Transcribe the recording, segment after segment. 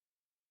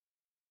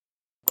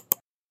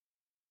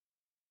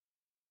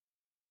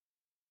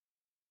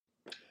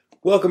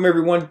Welcome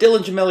everyone,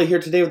 Dylan Gemelli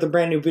here today with a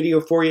brand new video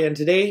for you, and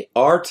today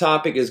our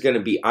topic is going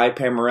to be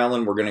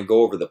ipamorelin. We're going to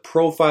go over the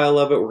profile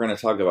of it, we're going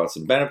to talk about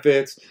some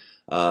benefits,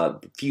 a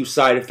few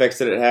side effects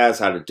that it has,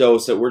 how to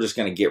dose it. We're just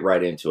going to get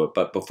right into it.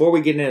 But before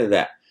we get into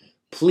that,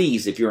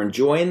 please, if you're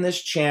enjoying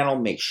this channel,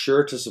 make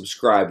sure to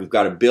subscribe. We've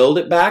got to build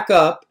it back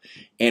up,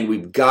 and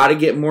we've got to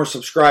get more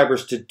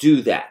subscribers to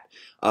do that.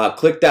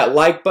 Click that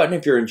like button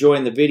if you're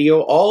enjoying the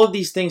video. All of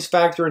these things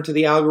factor into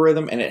the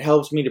algorithm, and it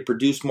helps me to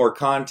produce more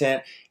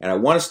content. And I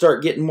want to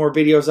start getting more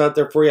videos out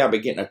there for you. I've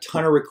been getting a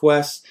ton of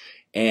requests.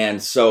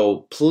 And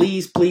so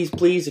please, please,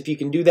 please, if you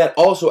can do that.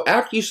 Also,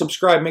 after you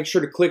subscribe, make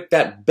sure to click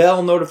that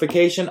bell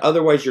notification.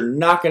 Otherwise, you're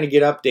not going to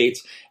get updates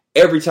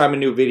every time a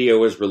new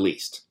video is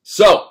released.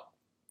 So,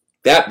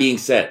 that being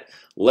said,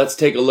 let's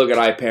take a look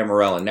at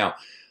ipamorelin. Now,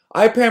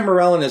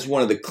 ipamorelin is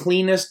one of the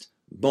cleanest,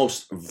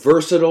 most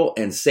versatile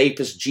and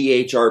safest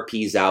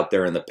GHRPs out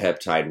there in the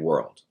peptide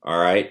world, all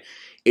right?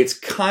 It's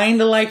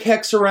kind of like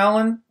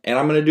hexarelin, and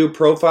I'm going to do a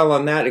profile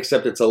on that,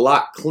 except it's a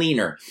lot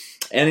cleaner.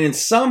 And in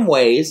some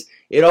ways,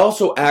 it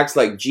also acts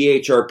like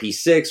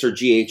GHRP6 or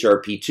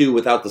GHRP2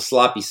 without the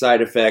sloppy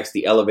side effects,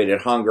 the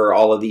elevated hunger,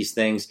 all of these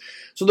things.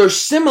 So there's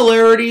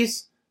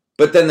similarities,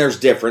 but then there's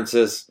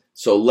differences.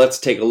 So let's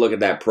take a look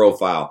at that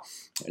profile.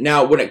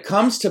 Now, when it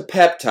comes to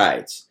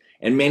peptides,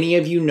 and many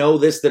of you know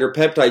this that are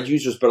peptide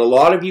users, but a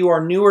lot of you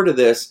are newer to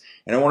this,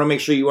 and I want to make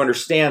sure you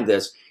understand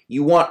this.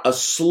 You want a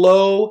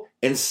slow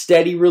and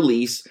steady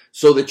release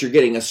so that you're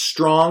getting a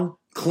strong,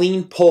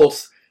 clean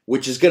pulse,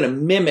 which is going to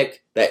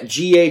mimic that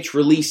GH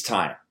release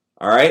time.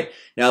 All right?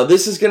 Now,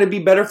 this is going to be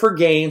better for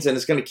gains, and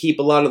it's going to keep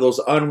a lot of those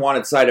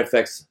unwanted side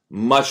effects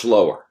much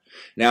lower.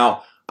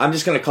 Now, I'm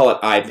just going to call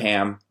it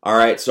IPAM. All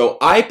right? So,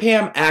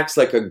 IPAM acts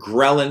like a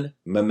ghrelin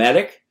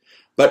mimetic,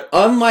 but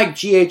unlike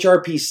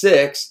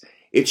GHRP6,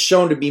 it's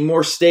shown to be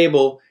more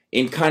stable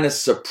in kind of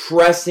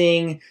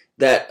suppressing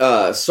that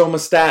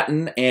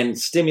somatostatin and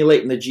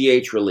stimulating the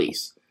GH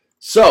release.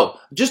 So,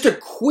 just a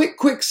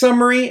quick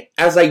summary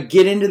as I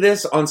get into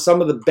this on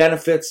some of the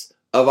benefits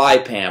of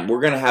IPAM.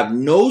 We're going to have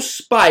no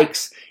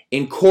spikes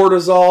in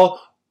cortisol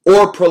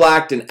or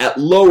prolactin at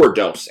lower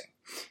dosing.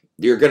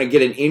 You're going to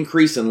get an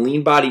increase in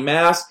lean body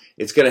mass.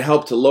 It's going to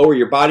help to lower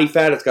your body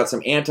fat. It's got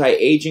some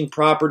anti-aging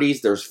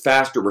properties. There's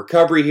faster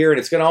recovery here, and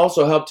it's going to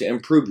also help to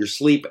improve your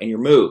sleep and your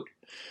mood.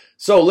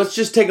 So let's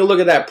just take a look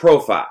at that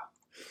profile.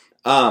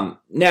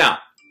 Now,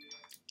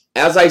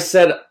 as I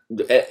said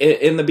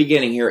in the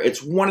beginning here,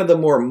 it's one of the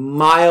more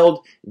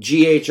mild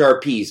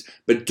GHRPs,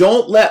 but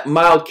don't let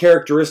mild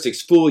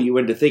characteristics fool you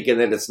into thinking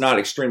that it's not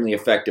extremely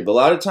effective. A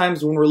lot of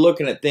times when we're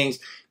looking at things,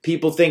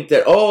 people think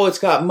that, oh, it's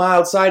got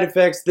mild side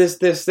effects,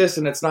 this,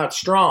 and it's not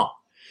strong.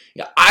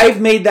 Yeah,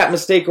 I've made that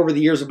mistake over the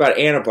years about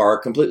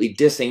Anavar, completely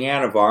dissing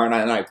Anavar,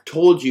 and I've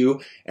told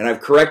you, and I've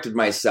corrected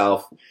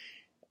myself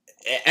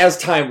as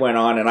time went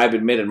on, and I've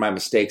admitted my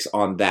mistakes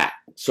on that.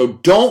 So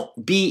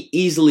don't be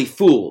easily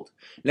fooled.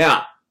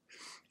 Now,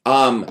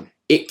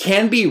 it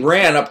can be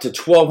ran up to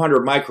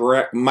 1,200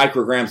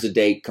 micrograms a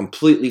day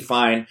completely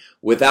fine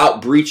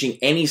without breaching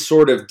any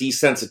sort of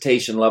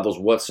desensitization levels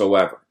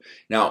whatsoever.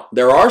 Now,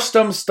 there are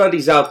some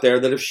studies out there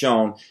that have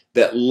shown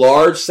that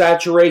large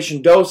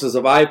saturation doses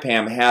of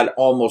IPAM had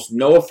almost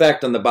no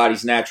effect on the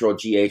body's natural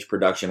GH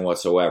production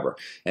whatsoever.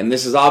 And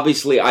this is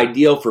obviously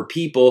ideal for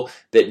people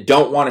that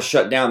don't want to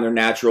shut down their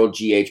natural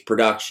GH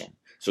production.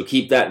 So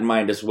keep that in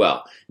mind as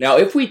well. Now,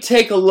 if we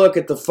take a look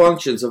at the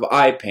functions of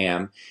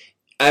IPAM,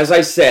 as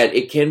I said,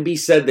 it can be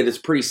said that it's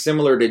pretty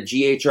similar to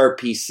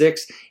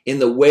GHRP6 in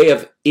the way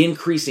of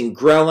increasing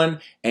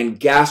ghrelin and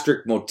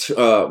gastric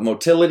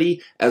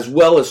motility, as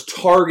well as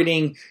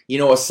targeting,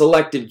 a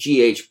selective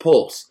GH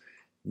pulse.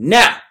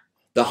 Now,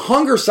 the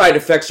hunger side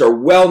effects are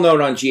well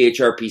known on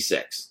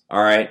GHRP6.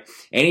 All right.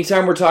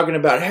 Anytime we're talking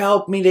about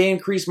help me to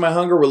increase my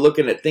hunger, we're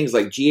looking at things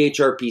like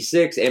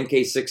GHRP6,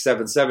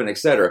 MK677,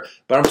 etc.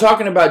 But I'm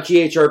talking about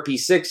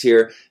GHRP6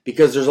 here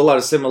because there's a lot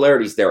of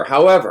similarities there.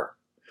 However,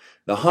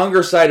 the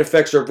hunger side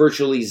effects are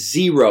virtually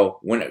zero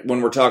when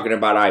we're talking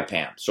about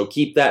IPAM. So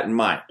keep that in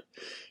mind.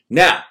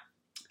 Now,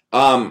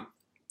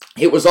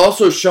 it was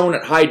also shown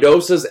at high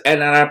doses,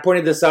 and I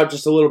pointed this out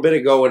just a little bit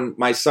ago in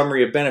my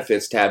summary of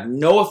benefits, to have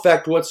no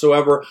effect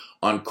whatsoever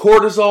on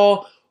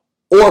cortisol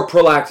or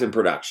prolactin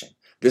production.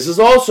 This is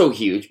also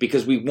huge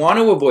because we want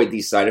to avoid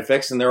these side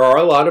effects, and there are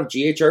a lot of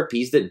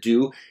GHRPs that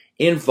do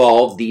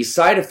involve these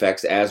side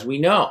effects, as we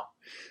know.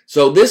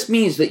 So this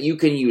means that you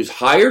can use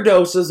higher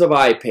doses of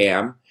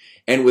IPAM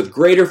and with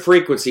greater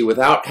frequency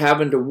without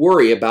having to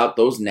worry about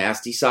those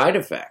nasty side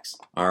effects,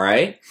 all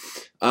right?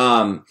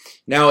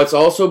 Now, it's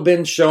also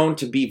been shown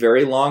to be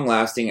very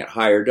long-lasting at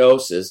higher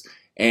doses,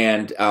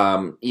 and,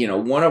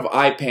 one of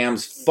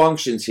IPAM's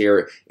functions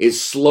here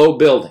is slow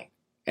building,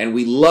 and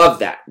we love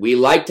that. We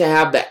like to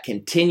have that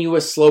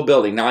continuous slow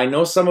building. Now, I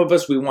know some of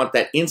us, we want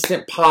that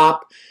instant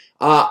pop.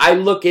 I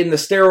look in the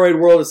steroid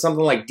world at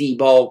something like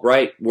D-bol,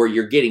 right, where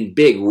you're getting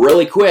big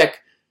really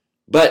quick,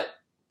 but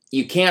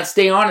you can't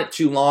stay on it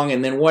too long,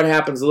 and then what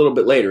happens a little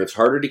bit later? It's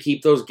harder to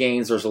keep those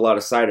gains. There's a lot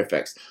of side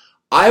effects.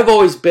 I've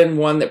always been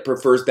one that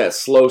prefers that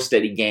slow,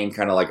 steady gain,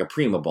 kind of like a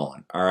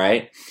Primobolan, all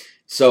right?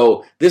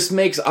 So this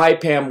makes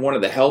IPAM one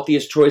of the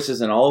healthiest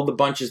choices in all of the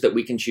bunches that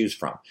we can choose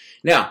from.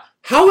 Now,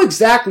 how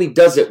exactly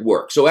does it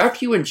work? So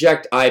after you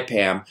inject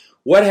IPAM,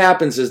 what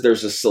happens is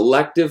there's a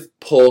selective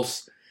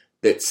pulse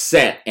that's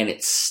sent, and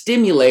it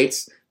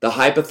stimulates the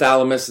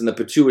hypothalamus and the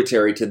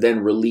pituitary to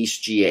then release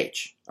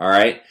GH, all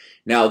right?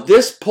 Now,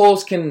 this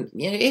pulse can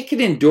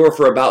endure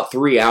for about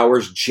 3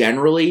 hours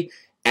generally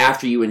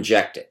after you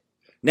inject it.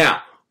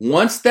 Now,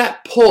 once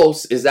that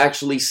pulse is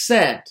actually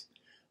sent,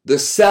 the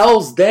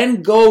cells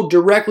then go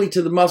directly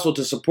to the muscle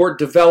to support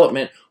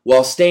development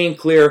while staying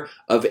clear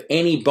of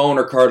any bone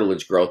or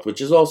cartilage growth,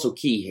 which is also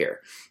key here.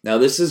 Now,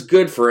 this is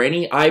good for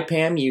any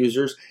IPAM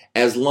users,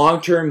 as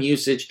long-term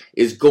usage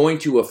is going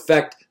to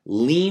affect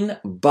lean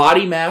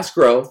body mass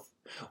growth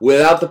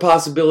without the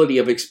possibility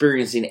of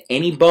experiencing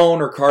any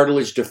bone or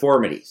cartilage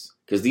deformities,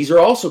 because these are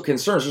also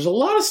concerns. There's a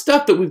lot of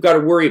stuff that we've got to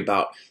worry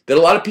about that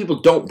a lot of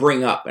people don't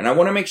bring up, and I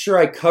want to make sure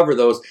I cover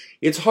those.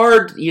 It's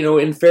hard,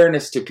 in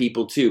fairness to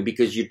people too,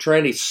 because you're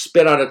trying to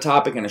spit out a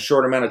topic in a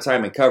short amount of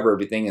time and cover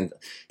everything, and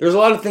there's a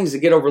lot of things that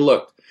get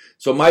overlooked.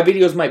 So my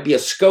videos might be a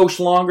skosh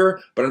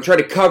longer, but I'm trying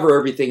to cover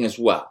everything as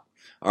well.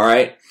 All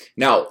right?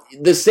 Now,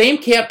 the same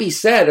can't be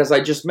said, as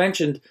I just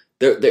mentioned,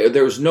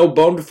 there's no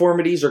bone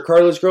deformities or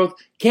cartilage growth,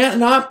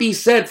 cannot be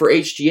said for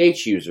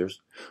HGH users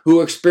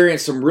who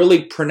experience some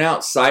really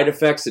pronounced side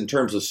effects in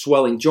terms of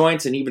swelling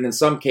joints, and even in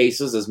some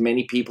cases, as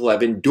many people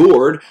have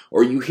endured,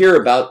 or you hear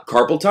about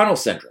carpal tunnel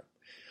syndrome.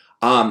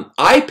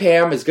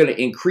 IPAM is going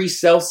to increase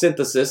cell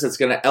synthesis, it's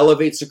going to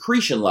elevate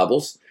secretion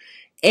levels,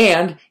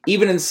 and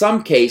even in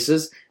some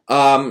cases,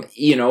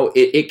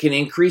 it can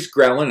increase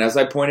ghrelin, as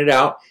I pointed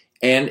out,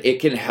 and it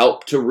can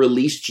help to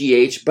release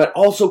GH, but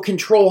also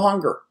control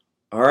hunger.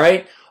 All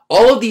right?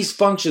 All of these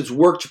functions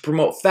work to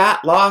promote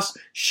fat loss,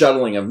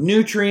 shuttling of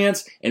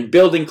nutrients, and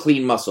building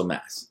clean muscle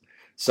mass.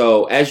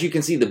 So as you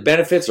can see, the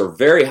benefits are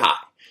very high.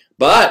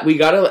 But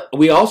we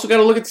also got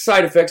to look at the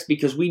side effects,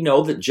 because we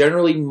know that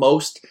generally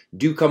most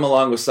do come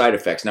along with side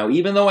effects. Now,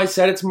 even though I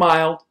said it's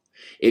mild,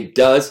 it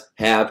does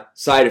have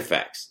side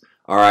effects.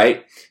 All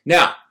right?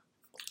 Now,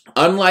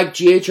 unlike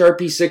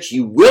GHRP6,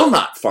 you will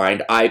not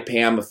find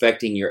IPAM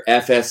affecting your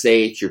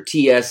FSH, your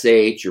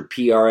TSH, your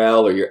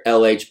PRL, or your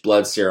LH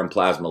blood serum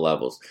plasma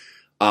levels.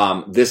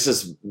 This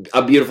is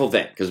a beautiful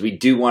thing, because we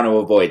do want to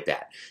avoid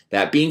that.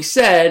 That being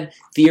said,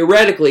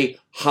 theoretically,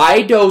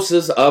 high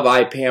doses of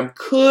IPAM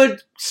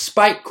could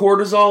spike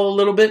cortisol a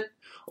little bit,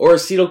 or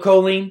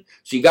acetylcholine,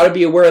 so you got to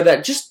be aware of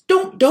that. Just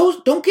don't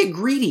get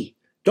greedy.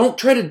 Don't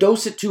try to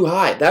dose it too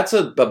high. That's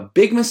a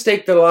big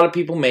mistake that a lot of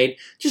people made.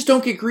 Just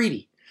don't get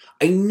greedy.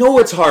 I know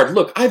it's hard.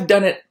 Look, I've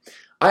done it.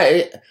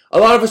 A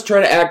lot of us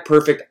try to act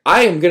perfect.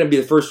 I am going to be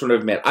the first one to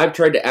admit I've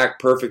tried to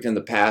act perfect in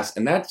the past,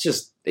 and that's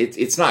just,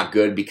 it's not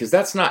good, because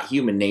that's not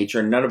human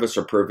nature. None of us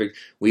are perfect.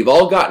 We've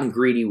all gotten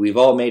greedy. We've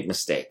all made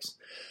mistakes.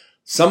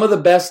 Some of the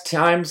best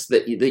times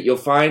that you'll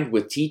find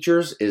with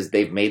teachers is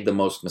they've made the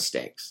most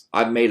mistakes.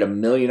 I've made a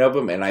million of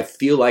them, and I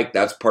feel like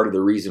that's part of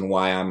the reason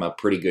why I'm a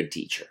pretty good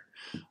teacher.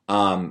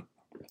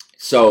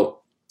 So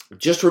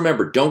just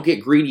remember, don't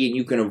get greedy, and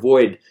you can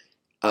avoid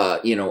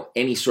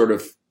any sort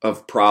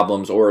of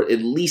problems, or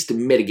at least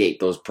mitigate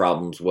those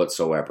problems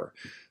whatsoever.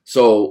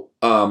 So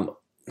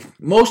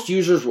most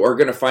users are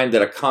going to find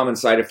that a common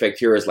side effect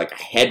here is like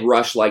a head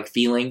rush-like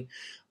feeling,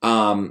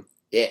 and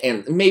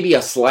maybe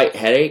a slight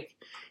headache.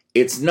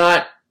 It's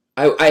not,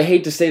 I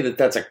hate to say that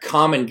that's a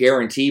common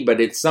guarantee,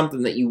 but it's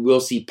something that you will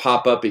see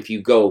pop up if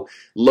you go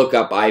look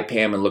up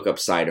IPAM and look up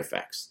side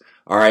effects.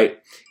 All right.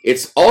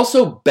 It's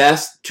also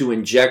best to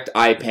inject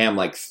IPAM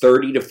like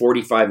 30 to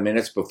 45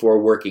 minutes before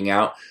working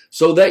out,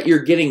 so that you're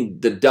getting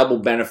the double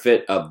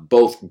benefit of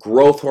both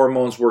growth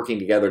hormones working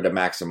together to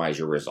maximize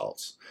your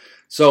results.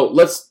 So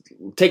let's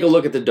take a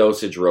look at the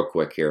dosage real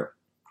quick here.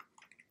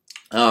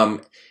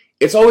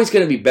 It's always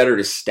going to be better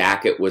to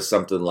stack it with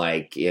something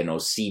like,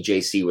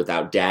 CJC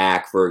without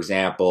DAC, for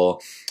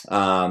example.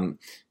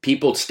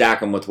 People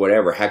stack them with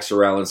whatever,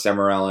 hexarelin,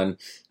 semirelin,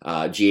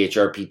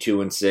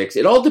 GHRP2 and 6.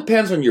 It all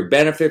depends on your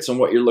benefits and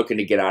what you're looking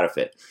to get out of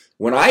it.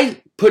 When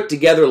I put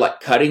together like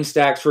cutting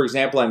stacks, for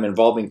example, I'm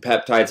involving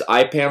peptides.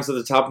 IPAM's at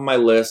the top of my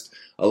list,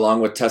 along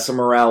with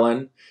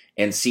tesamorelin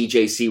and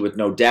CJC with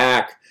no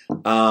DAC,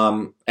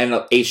 and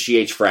an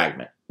HGH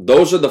fragment.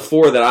 Those are the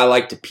four that I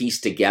like to piece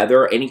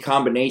together. Any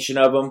combination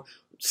of them,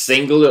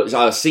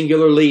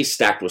 singularly,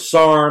 stacked with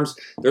SARMs.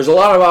 There's a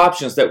lot of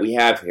options that we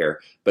have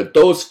here. But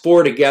those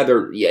four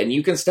together, yeah, and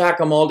you can stack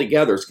them all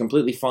together. It's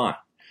completely fine.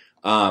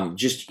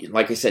 Just,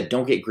 like I said,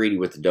 don't get greedy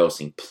with the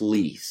dosing,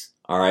 please.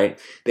 All right?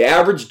 The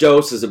average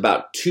dose is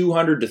about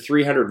 200 to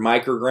 300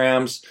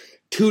 micrograms,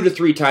 2 to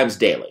 3 times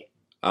daily.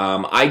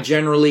 I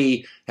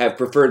generally have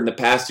preferred in the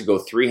past to go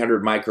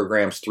 300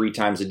 micrograms 3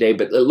 times a day.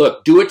 But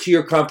look, do it to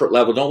your comfort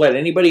level. Don't let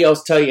anybody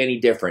else tell you any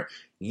different.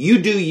 You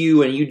do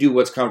you, and you do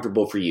what's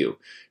comfortable for you.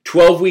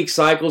 12-week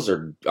cycles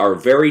are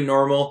very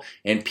normal,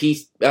 and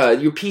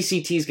your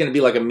PCT is going to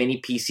be like a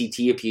mini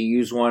PCT if you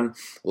use one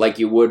like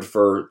you would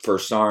for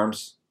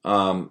SARMs.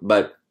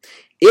 But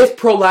if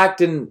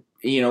prolactin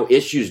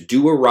issues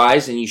do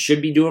arise, and you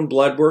should be doing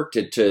blood work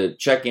to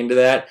check into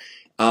that.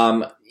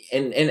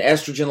 And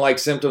estrogen-like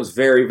symptoms,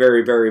 very,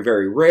 very, very,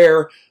 very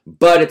rare,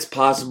 but it's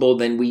possible.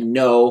 Then we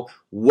know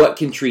what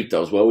can treat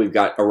those. Well, we've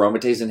got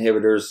aromatase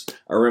inhibitors,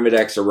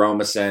 Arimidex,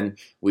 Aromacin.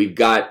 We've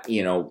got,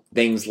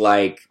 things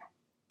like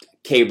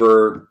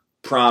Caber,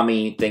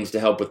 Promi, things to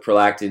help with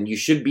prolactin. You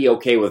should be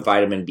okay with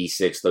vitamin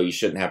B6, though you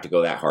shouldn't have to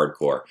go that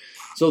hardcore.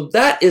 So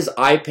that is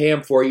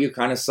IPAM for you,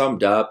 kind of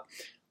summed up.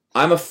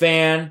 I'm a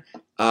fan.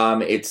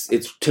 It's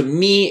to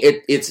me,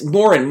 it's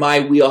more in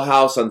my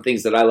wheelhouse on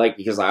things that I like,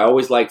 because I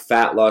always like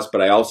fat loss,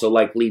 but I also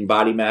like lean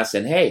body mass.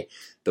 And hey,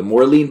 the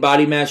more lean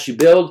body mass you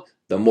build,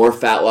 the more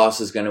fat loss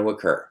is going to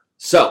occur.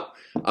 So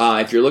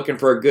if you're looking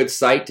for a good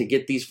site to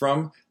get these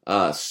from,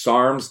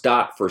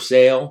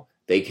 SARMs.for-sale.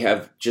 They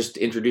have just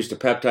introduced a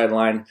peptide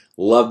line.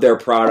 Love their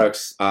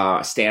products.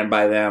 Stand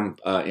by them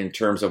in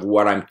terms of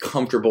what I'm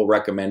comfortable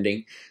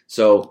recommending.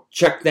 So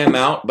check them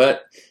out.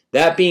 But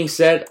that being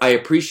said, I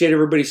appreciate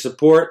everybody's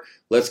support.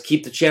 Let's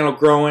keep the channel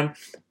growing.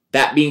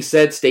 That being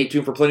said, stay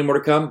tuned for plenty more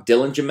to come.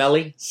 Dylan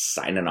Gemelli,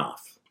 signing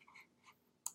off.